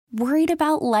Worried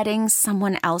about letting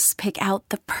someone else pick out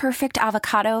the perfect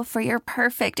avocado for your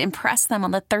perfect impress them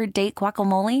on the third date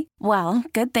guacamole? Well,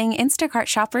 good thing Instacart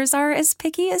shoppers are as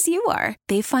picky as you are.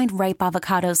 They find ripe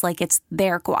avocados like it's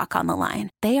their guac on the line.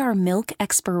 They are milk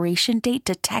expiration date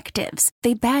detectives.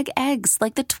 They bag eggs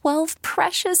like the 12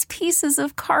 precious pieces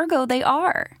of cargo they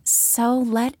are. So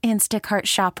let Instacart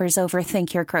shoppers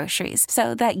overthink your groceries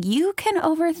so that you can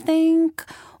overthink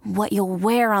what you'll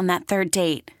wear on that third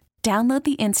date. Download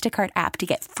the Instacart app to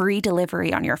get free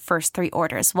delivery on your first 3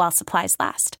 orders while supplies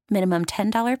last. Minimum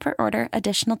 $10 per order.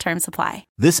 Additional terms apply.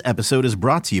 This episode is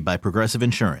brought to you by Progressive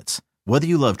Insurance. Whether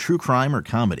you love true crime or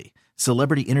comedy,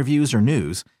 celebrity interviews or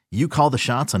news, you call the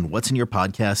shots on what's in your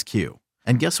podcast queue.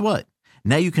 And guess what?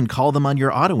 Now you can call them on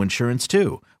your auto insurance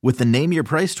too with the Name Your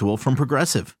Price tool from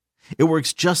Progressive. It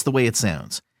works just the way it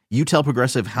sounds. You tell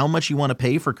Progressive how much you want to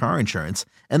pay for car insurance,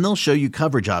 and they'll show you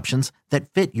coverage options that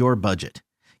fit your budget.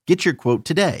 Get your quote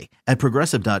today at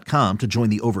Progressive.com to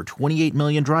join the over 28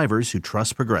 million drivers who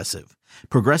trust Progressive.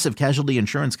 Progressive Casualty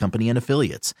Insurance Company and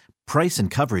Affiliates. Price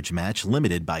and coverage match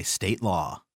limited by state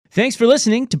law. Thanks for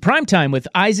listening to Primetime with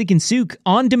Isaac and Suk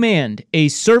on Demand, a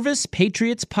Service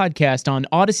Patriots podcast on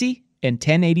Odyssey and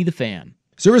 1080 The Fan.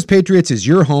 Service Patriots is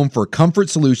your home for comfort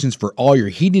solutions for all your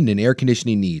heating and air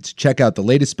conditioning needs. Check out the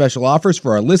latest special offers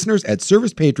for our listeners at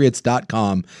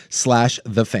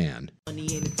servicepatriots.com/thefan.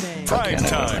 Prime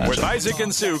Time with Isaac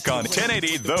and Suk on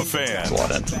 1080 The Fan. That's a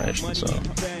lot of information, so.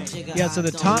 Yeah, so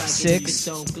the top 6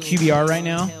 QBR right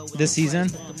now this season,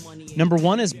 number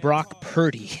 1 is Brock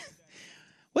Purdy.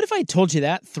 What if I told you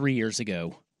that 3 years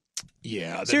ago?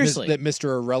 Yeah, seriously. That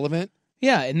Mr. Irrelevant?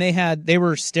 Yeah, and they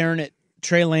were staring at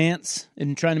Trey Lance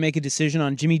and trying to make a decision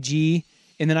on Jimmy G.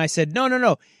 And then I said,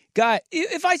 no. Guy,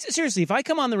 if I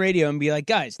come on the radio and be like,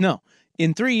 guys, no.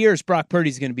 In 3 years, Brock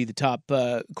Purdy's going to be the top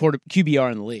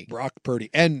QBR in the league. Brock Purdy.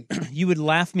 And you would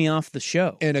laugh me off the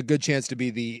show. And a good chance to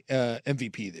be the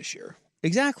MVP this year.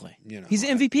 Exactly. He's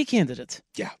an MVP candidate.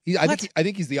 Yeah. I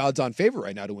think he's the odds-on favorite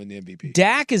right now to win the MVP.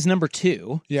 Dak is number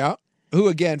 2. Yeah. Who,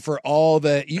 again, for all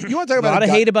the... You want to talk about... A lot of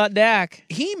hate about Dak.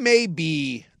 He may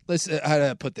be... how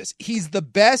to put this? He's the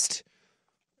best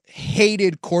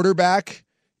hated quarterback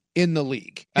in the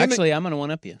league. I'm going to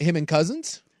one-up you. Him and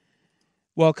Cousins?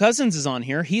 Well, Cousins is on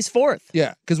here. He's 4th.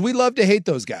 Yeah, because we love to hate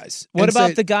those guys. What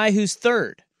about the guy who's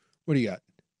 3rd? What do you got?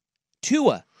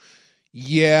 Tua.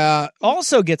 Yeah.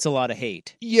 Also gets a lot of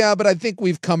hate. Yeah, but I think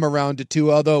we've come around to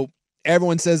Tua, although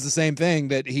everyone says the same thing,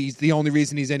 that he's the only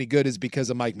reason he's any good is because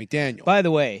of Mike McDaniel. By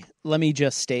the way, let me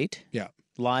just state, yeah,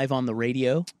 live on the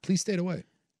radio. Please state away.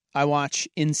 I watch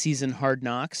in-season Hard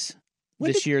Knocks.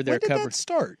 This year they're when did that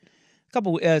start?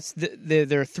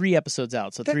 There are 3 episodes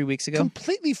out, so 3 weeks ago.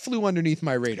 Completely flew underneath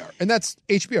my radar. And that's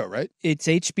HBO, right? It's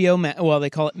HBO, well, they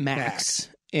call it Max.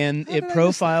 And it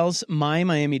profiles my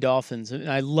Miami Dolphins.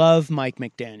 I love Mike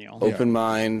McDaniel. Open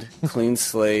mind, clean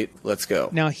slate, let's go.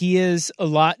 Now, he is a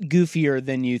lot goofier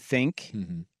than you think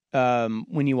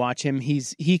when you watch him.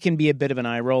 He can be a bit of an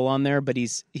eye roll on there, but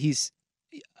he's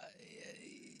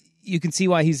you can see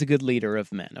why he's a good leader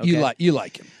of men. Okay? You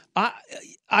like him.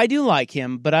 I do like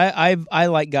him, but I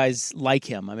like guys like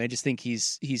him. I mean, I just think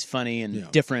he's funny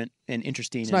and different and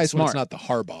interesting. It's and nice smart. when it's not the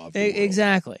Harbaugh of the world.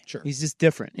 Exactly. Sure. He's just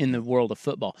different in the world of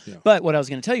football. Yeah. But what I was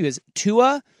going to tell you is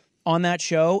Tua on that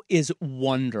show is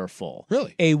wonderful.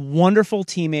 Really? A wonderful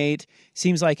teammate,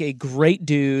 seems like a great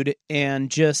dude, and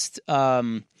just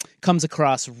comes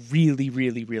across really,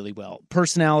 really, really well,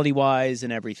 personality-wise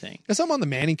and everything. I saw him on the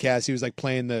Manning cast. He was like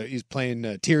playing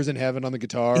Tears in Heaven on the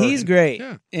guitar. He's great.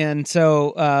 Yeah. And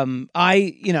so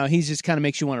he's just kind of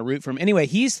makes you want to root for him. Anyway,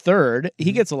 he's 3rd.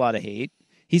 He gets a lot of hate.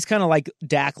 He's kind of like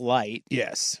Dak Light.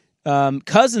 Yes.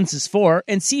 Cousins is 4,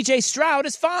 and C.J. Stroud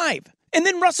is 5. And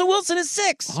then Russell Wilson is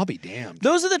 6. I'll be damned.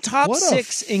 Those are the top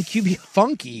 6 in QB.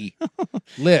 Funky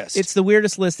list. It's the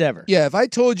weirdest list ever. Yeah, if I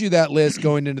told you that list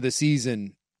going into the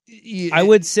season, I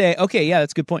would say, okay, yeah,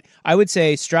 that's a good point. I would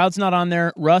say Stroud's not on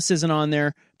there. Russ isn't on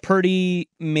there. Purdy,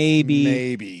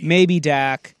 maybe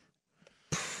Dak.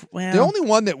 Well, the only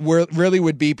one that really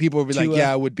would be, people would be Tua. Like,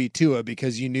 yeah, would be Tua,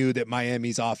 because you knew that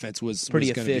Miami's offense was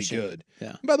going to be good.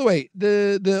 Yeah. By the way,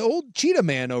 the old Cheetah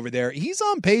Man over there, he's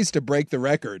on pace to break the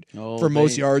record for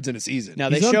most yards in a season. Now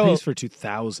he's on pace for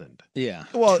 2,000. Yeah.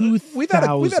 Well, we've had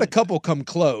a couple come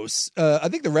close. I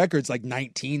think the record's like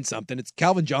 19 something. It's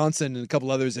Calvin Johnson and a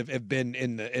couple others have been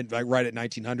right at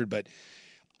 1900. But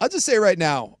I'll just say right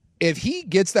now, if he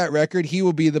gets that record, he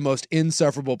will be the most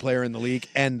insufferable player in the league,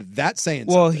 and that's saying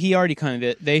something. Well, he already kind of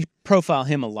did. They profile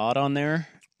him a lot on there,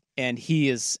 and he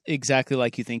is exactly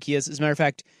like you think he is. As a matter of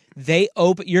fact,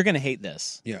 you're going to hate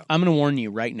this. Yeah. I'm going to warn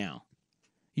you right now.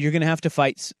 You're going to have to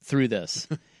fight through this.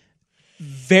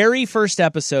 very first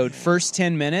episode, first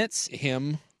 10 minutes.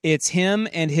 It's him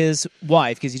and his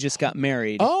wife, because he just got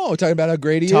married. Oh, talking about how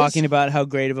great he is? Talking about how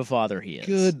great of a father he is.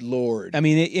 Good Lord. I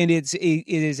mean, it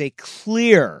is a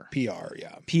clear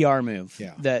PR move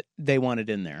that they wanted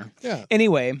in there. Yeah.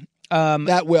 Anyway.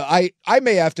 I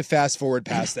may have to fast forward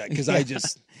past that, because I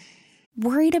just...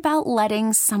 Worried about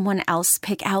letting someone else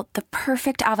pick out the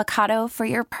perfect avocado for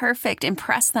your perfect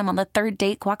impress them on the third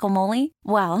date guacamole?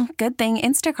 Well, good thing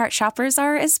Instacart shoppers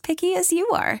are as picky as you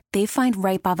are. They find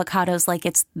ripe avocados like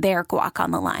it's their guac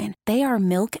on the line. They are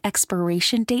milk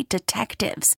expiration date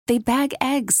detectives. They bag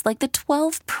eggs like the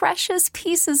 12 precious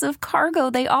pieces of cargo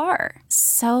they are.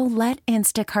 So let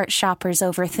Instacart shoppers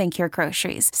overthink your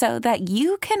groceries so that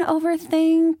you can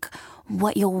overthink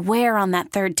what you'll wear on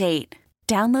that third date.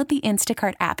 Download the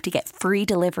Instacart app to get free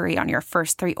delivery on your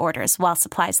first 3 orders while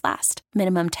supplies last.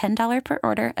 Minimum $10 per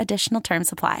order. Additional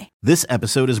terms apply. This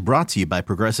episode is brought to you by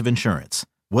Progressive Insurance.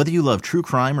 Whether you love true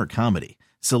crime or comedy,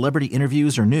 celebrity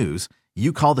interviews or news,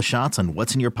 you call the shots on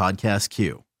what's in your podcast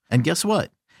queue. And guess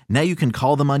what? Now you can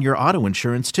call them on your auto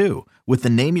insurance too, with the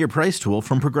Name Your Price tool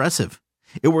from Progressive.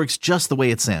 It works just the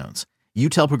way it sounds. You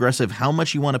tell Progressive how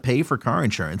much you want to pay for car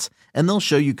insurance, and they'll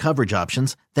show you coverage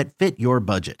options that fit your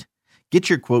budget. Get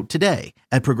your quote today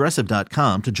at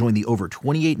Progressive.com to join the over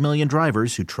 28 million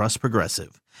drivers who trust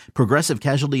Progressive. Progressive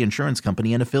Casualty Insurance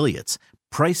Company and Affiliates.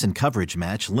 Price and coverage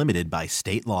match limited by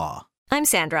state law. I'm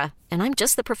Sandra, and I'm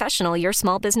just the professional your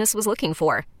small business was looking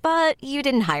for. But you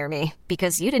didn't hire me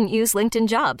because you didn't use LinkedIn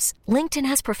Jobs. LinkedIn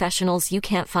has professionals you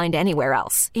can't find anywhere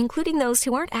else, including those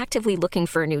who aren't actively looking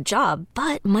for a new job,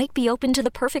 but might be open to the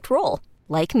perfect role,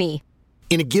 like me.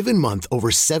 In a given month, over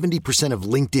 70% of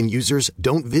LinkedIn users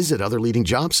don't visit other leading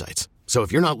job sites. So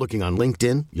if you're not looking on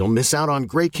LinkedIn, you'll miss out on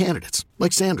great candidates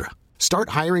like Sandra.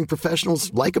 Start hiring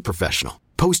professionals like a professional.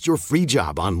 Post your free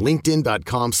job on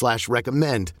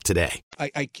linkedin.com/recommend today.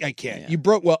 I can't.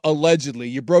 Yeah. Allegedly,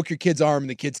 you broke your kid's arm and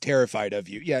the kid's terrified of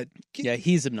you. Yeah. Yeah,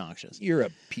 he's obnoxious. You're a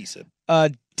piece of...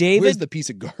 David... Where's the piece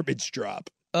of garbage drop?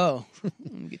 Oh,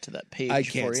 let me get to that page. I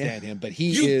can't stand him, but he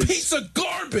you is piece of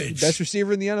garbage. Best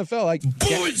receiver in the NFL. I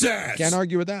can't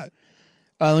argue with that.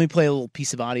 Let me play a little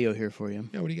piece of audio here for you.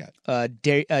 Yeah, what do you got?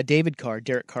 David Carr,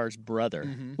 Derek Carr's brother,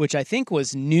 which I think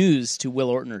was news to Will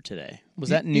Ortner today. Was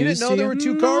that news? You didn't know there were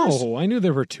 2 cars? No, I knew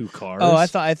there were 2 cars. Oh, I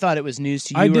thought it was news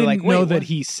to you. I You were didn't like, know wait, that what?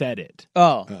 he said it.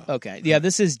 Oh, okay. Yeah,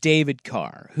 this is David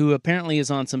Carr, who apparently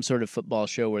is on some sort of football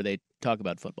show where they talk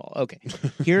about football. Okay,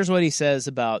 here's what he says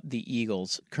about the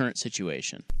Eagles' current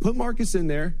situation. Put Marcus in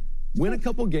there. Win a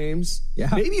couple games. Yeah.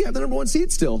 Maybe you have the number 1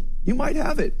 seed still. You might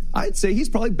have it. I'd say he's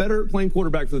probably better playing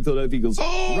quarterback for the Philadelphia Eagles.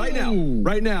 Oh! Right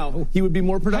now, he would be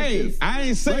more productive. Hey, I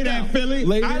didn't say that, Philly.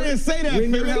 Later, I didn't say that,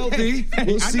 when Philly. You're healthy.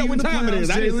 We'll see I know what time it is.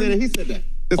 I didn't say that. He said that.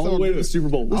 It's all the way to the Super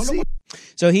Bowl. We'll see.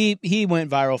 So he went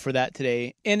viral for that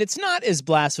today, and it's not as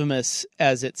blasphemous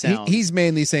as it sounds. He's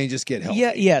mainly saying just get healthy.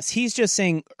 Yeah, yes. He's just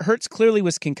saying Hurts clearly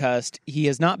was concussed. He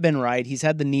has not been right. He's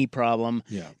had the knee problem.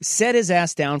 Yeah. Set his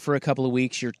ass down for a couple of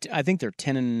weeks. I think they're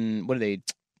 10 and what are they?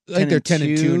 I think they're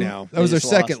 10-2 now. That was their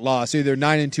second loss. loss. Either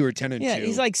 9-2 or 10-2. Yeah,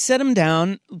 he's like, set him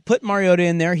down, put Mariota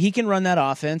in there. He can run that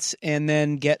offense and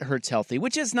then get Hurts healthy,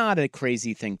 which is not a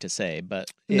crazy thing to say, but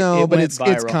it's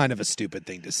viral. kind of a stupid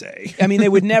thing to say. I mean, they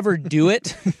would never do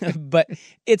it, but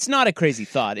it's not a crazy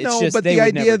thought. It's just but they the would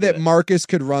idea never that do it. Marcus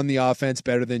could run the offense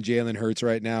better than Jalen Hurts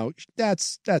right now,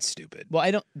 that's stupid. Well,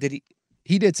 I don't. Did he?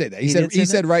 He did say that. He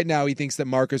said right now he thinks that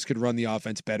Marcus could run the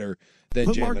offense better than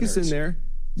Put Jalen Marcus Hurts. in there.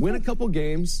 Win a couple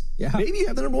games. Yeah. Maybe you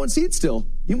have the number 1 seed still.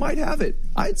 You might have it.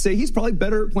 I'd say he's probably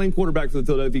better playing quarterback for the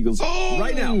Philadelphia Eagles. Oh!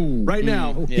 Right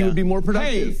now, he would be more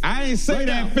productive. Hey, I didn't say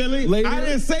that, Philly. Later, I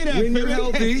didn't say that, when Philly. You're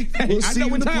healthy. We'll I see know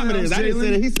you what in the time it is. playoffs, I didn't say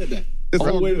Jalen. that. He said that. It's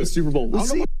All the way to the Super Bowl. We'll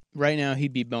see. Right now,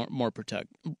 he'd be more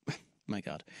My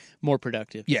God, more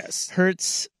productive. Yes.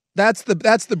 Hurts. That's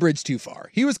the bridge too far.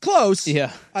 He was close.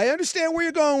 Yeah. I understand where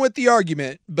you're going with the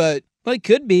argument, but Well, it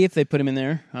could be if they put him in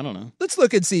there. I don't know. let's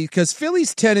look and see, because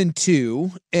Philly's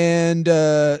 10-2, and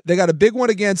they got a big one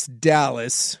against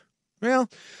Dallas. Well,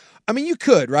 I mean, you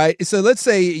could, right? So let's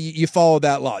say you follow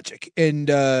that logic, and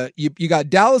you got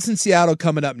Dallas and Seattle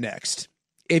coming up next.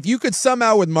 If you could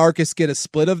somehow with Marcus get a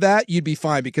split of that, you'd be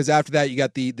fine, because after that you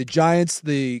got the Giants,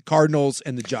 the Cardinals,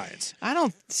 and the Giants. I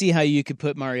don't see how you could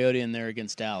put Mariota in there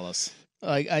against Dallas.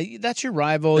 That's your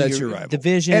rival. That's your rival.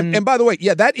 Division. And by the way,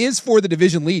 yeah, that is for the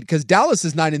division lead, because Dallas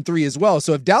is 9-3 as well.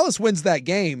 So if Dallas wins that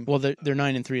game, well, they're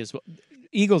 9-3 as well.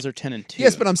 Eagles are 10-2.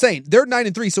 Yes, but I'm saying they're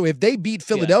 9-3. So if they beat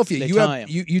Philadelphia, they you tie 'em.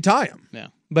 you tie them. Yeah,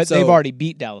 but they've already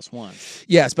beat Dallas once.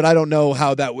 Yes, but I don't know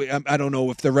how that. I don't know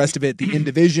if the rest of it, the in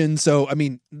division. So I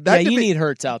mean, you need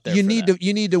Hurts out there. You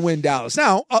need to win Dallas.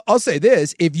 Now I'll say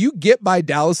this: if you get by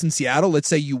Dallas and Seattle, let's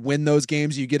say you win those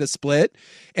games, you get a split,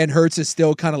 and Hurts is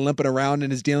still kind of limping around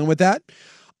and is dealing with that.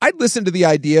 I'd listen to the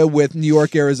idea with New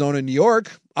York, Arizona, New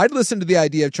York. I'd listen to the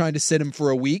idea of trying to sit him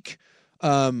for a week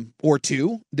or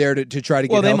two there to try to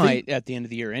get healthy. Well, they might at the end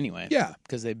of the year anyway. Yeah.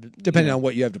 Because they depending on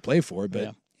what you have to play for.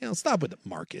 But, stop with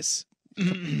Marcus.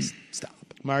 Stop.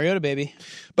 Mariota, baby.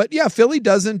 But, yeah, Philly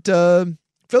doesn't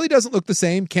look the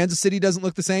same. Kansas City doesn't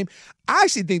look the same. I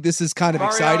actually think this is kind of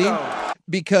exciting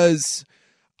because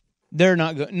they're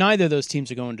not neither of those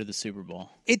teams are going to the Super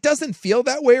Bowl. It doesn't feel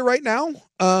that way right now.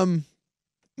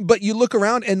 But you look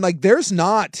around and there's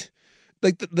not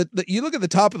you look at the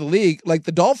top of the league,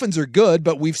 the Dolphins are good,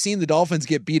 but we've seen the Dolphins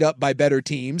get beat up by better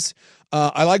teams.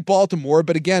 I like Baltimore,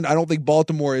 but again, I don't think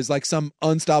Baltimore is like some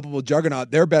unstoppable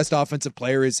juggernaut. Their best offensive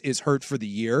player is hurt for the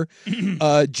year.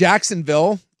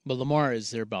 Jacksonville. But Lamar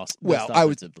is their best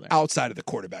offensive player. Outside of the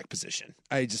quarterback position.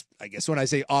 I guess when I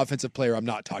say offensive player, I'm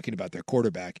not talking about their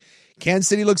quarterback. Kansas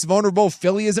City looks vulnerable.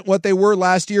 Philly isn't what they were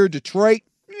last year. Detroit,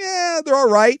 they're all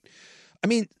right. I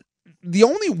mean, the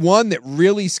only one that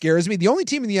really scares me, the only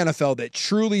team in the NFL that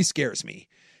truly scares me,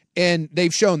 and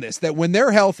they've shown this, that when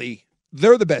they're healthy,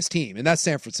 they're the best team, and that's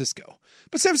San Francisco.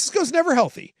 But San Francisco's never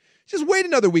healthy. Just wait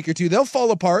another week or two. They'll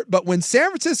fall apart. But when San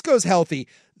Francisco's healthy,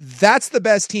 that's the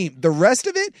best team. The rest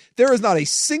of it, there is not a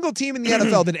single team in the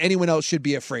NFL that anyone else should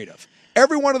be afraid of.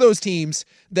 Every one of those teams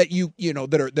that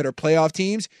that are playoff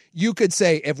teams, you could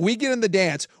say, if we get in the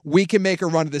dance, we can make a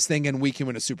run of this thing and we can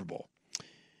win a Super Bowl.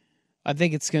 I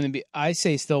think it's going to be, I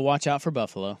say still watch out for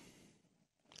Buffalo.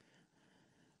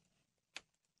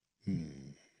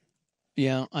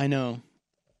 Yeah, I know.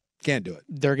 Can't do it.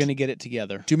 They're going to get it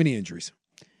together. Too many injuries.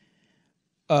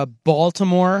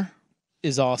 Baltimore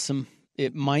is awesome.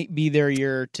 It might be their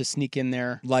year to sneak in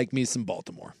there. Like me some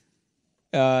Baltimore.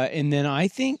 And then I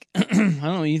think, I don't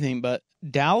know what you think, but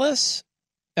Dallas,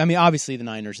 I mean, obviously the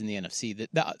Niners in the NFC,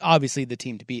 obviously the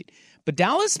team to beat. But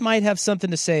Dallas might have something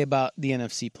to say about the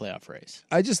NFC playoff race.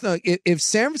 I just know if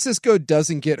San Francisco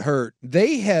doesn't get hurt,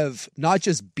 they have not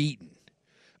just beaten,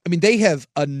 they have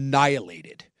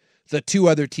annihilated the two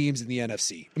other teams in the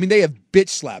NFC. They have bitch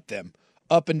slapped them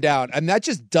up and down, and that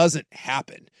just doesn't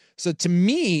happen. So to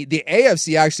me, the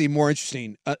AFC actually more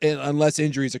interesting unless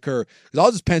injuries occur. Because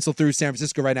I'll just pencil through San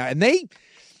Francisco right now, and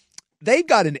they've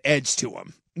got an edge to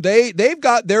them. They've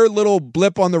got their little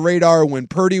blip on the radar when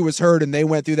Purdy was hurt and they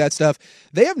went through that stuff.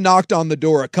 They have knocked on the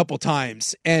door a couple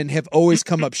times and have always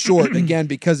come up short, again,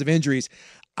 because of injuries.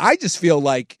 I just feel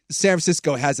like San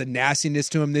Francisco has a nastiness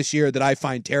to them this year that I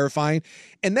find terrifying.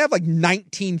 And they have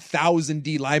 19,000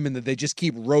 D linemen that they just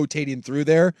keep rotating through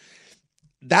there.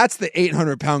 That's the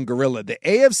 800-pound gorilla. The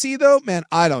AFC, though, man,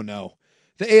 I don't know.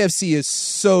 The AFC is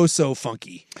so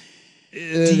funky.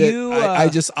 Do you?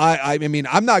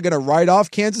 I'm not going to write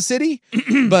off Kansas City,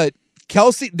 but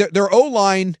Kelsey, their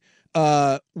O-line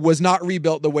was not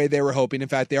rebuilt the way they were hoping. In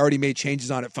fact, they already made changes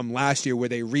on it from last year where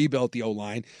they rebuilt the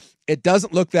O-line. It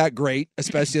doesn't look that great,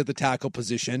 especially at the tackle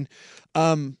position.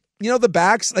 The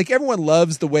backs, everyone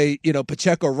loves the way,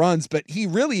 Pacheco runs, but he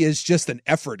really is just an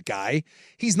effort guy.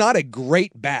 He's not a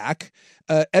great back.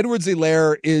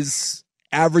 Edwards-Helaire is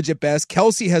average at best.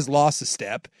 Kelsey has lost a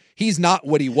step. He's not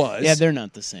what he was. Yeah, they're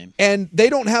not the same. And they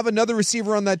don't have another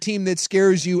receiver on that team that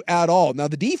scares you at all. Now,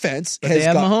 the defense they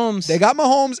have Mahomes. They got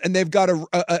Mahomes, and they've got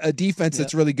a defense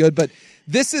that's really good. But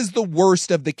this is the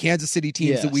worst of the Kansas City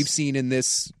teams that we've seen in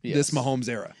this Mahomes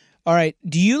era. All right.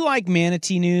 Do you like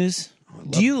manatee news?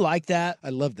 Do you like that? I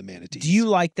love the manatees. Do you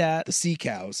like that? The sea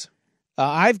cows.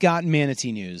 I've got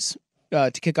manatee news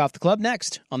to kick off the club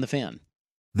next on The Fan.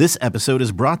 This episode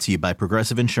is brought to you by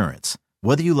Progressive Insurance.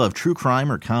 Whether you love true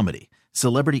crime or comedy,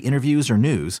 celebrity interviews or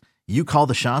news, you call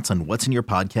the shots on what's in your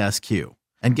podcast queue.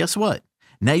 And guess what?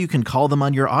 Now you can call them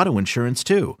on your auto insurance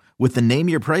too with the Name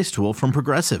Your Price tool from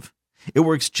Progressive. It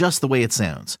works just the way it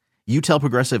sounds. You tell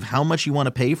Progressive how much you want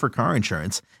to pay for car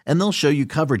insurance, and they'll show you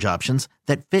coverage options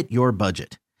that fit your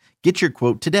budget. Get your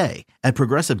quote today at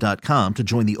Progressive.com to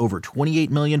join the over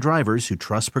 28 million drivers who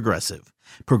trust Progressive.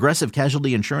 Progressive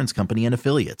Casualty Insurance Company and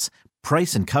Affiliates.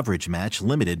 Price and coverage match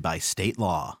limited by state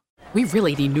law. We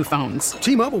really need new phones.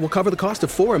 T-Mobile will cover the cost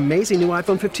of 4 amazing new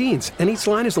iPhone 15s, and each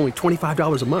line is only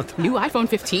 $25 a month. New iPhone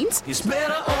 15s? It's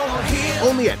better over here.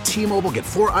 Only at T-Mobile, get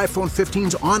 4 iPhone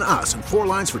 15s on us and 4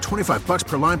 lines for $25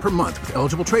 per line per month with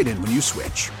eligible trade-in when you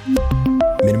switch.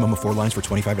 Minimum of 4 lines for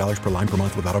 $25 per line per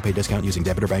month with autopay discount using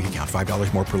debit or bank account.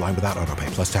 $5 more per line without autopay,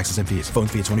 plus taxes and fees. Phone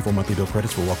fee at 24 monthly bill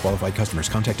credits for well-qualified customers.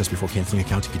 Contact us before canceling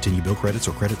account to continue bill credits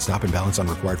or credit stop and balance on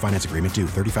required finance agreement due.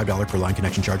 $35 per line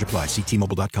connection charge applies. See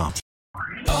T-Mobile.com.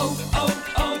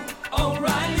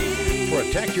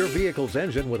 Protect your vehicle's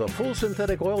engine with a full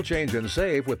synthetic oil change and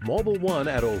save with Mobile One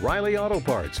at O'Reilly Auto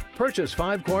Parts. Purchase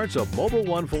 5 quarts of Mobile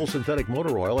One full synthetic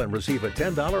motor oil and receive a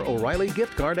 $10 O'Reilly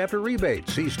gift card after rebate.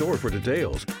 See store for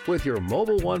details. With your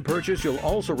Mobile One purchase, you'll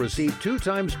also receive 2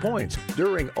 times points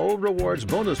during O Rewards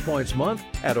Bonus Points Month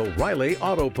at O'Reilly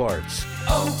Auto Parts.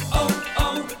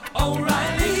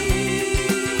 O'Reilly.